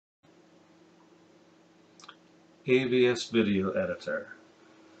AVS Video Editor.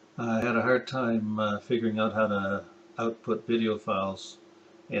 I had a hard time figuring out how to output video files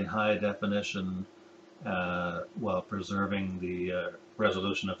in high definition while preserving the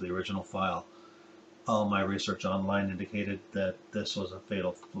resolution of the original file. All my research online indicated that this was a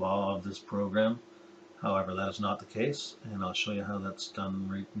fatal flaw of this program. However, that is not the case, and I'll show you how that's done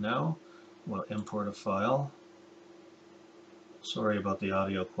right now. We'll import a file. Sorry about the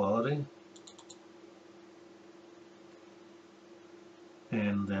audio quality.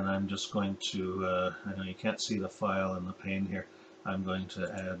 And then I'm just going to, I know you can't see the file in the pane here, I'm going to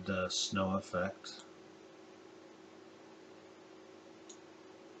add snow effect.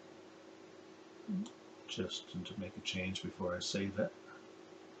 Just to make a change before I save it.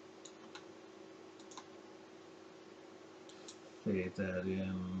 Fade that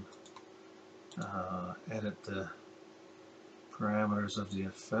in, edit the parameters of the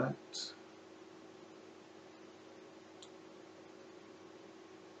effect.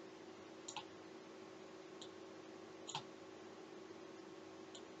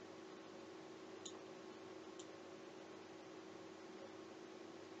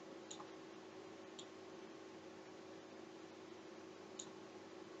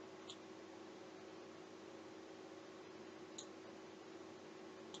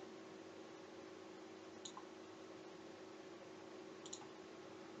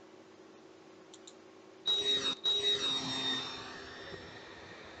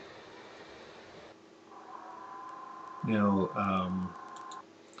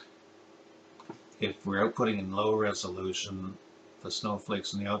 If we're outputting in low resolution, the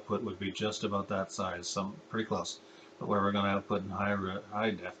snowflakes in the output would be just about that size, pretty close. But where we're going to output in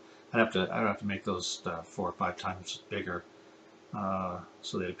high def, I'd have to make those 4 or 5 times bigger,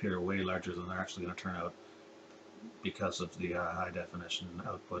 so they appear way larger than they're actually going to turn out because of the high definition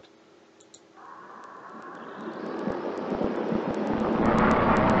output.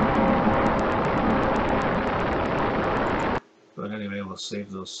 But anyway, we'll save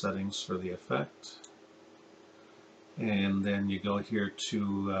those settings for the effect. And then you go here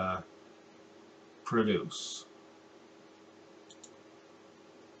to produce.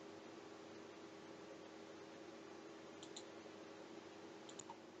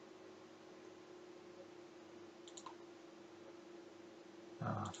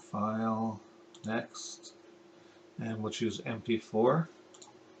 File, next, and we'll choose MP4.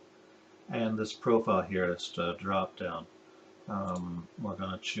 And this profile here is to drop down. We're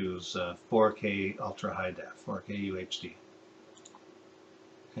going to choose 4K ultra high def, 4K UHD.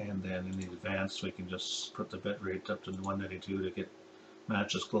 And then in the advanced we can just put the bitrate up to 192 to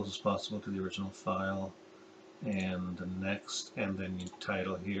match as close as possible to the original file. And the next, and then you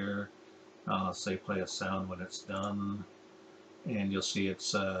title here, say play a sound when it's done. And you'll see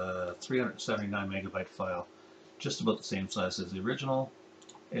it's a 379 megabyte file, just about the same size as the original.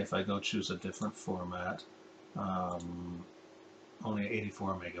 If I go choose a different format, only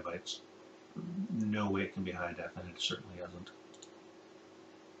 84 megabytes. No way it can be high def, and it certainly isn't.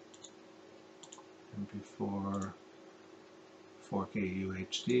 MP4, 4K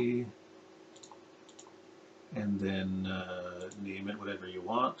UHD, and then name it whatever you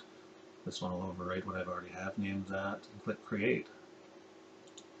want. This one will overwrite what I've already have named that, and click create.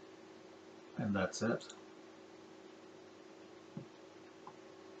 And that's it.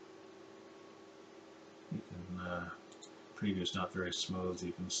 You can, preview's not very smooth,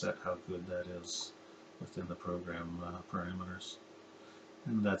 you can set how good that is within the program parameters.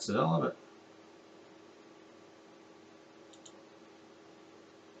 And that's it, all of it.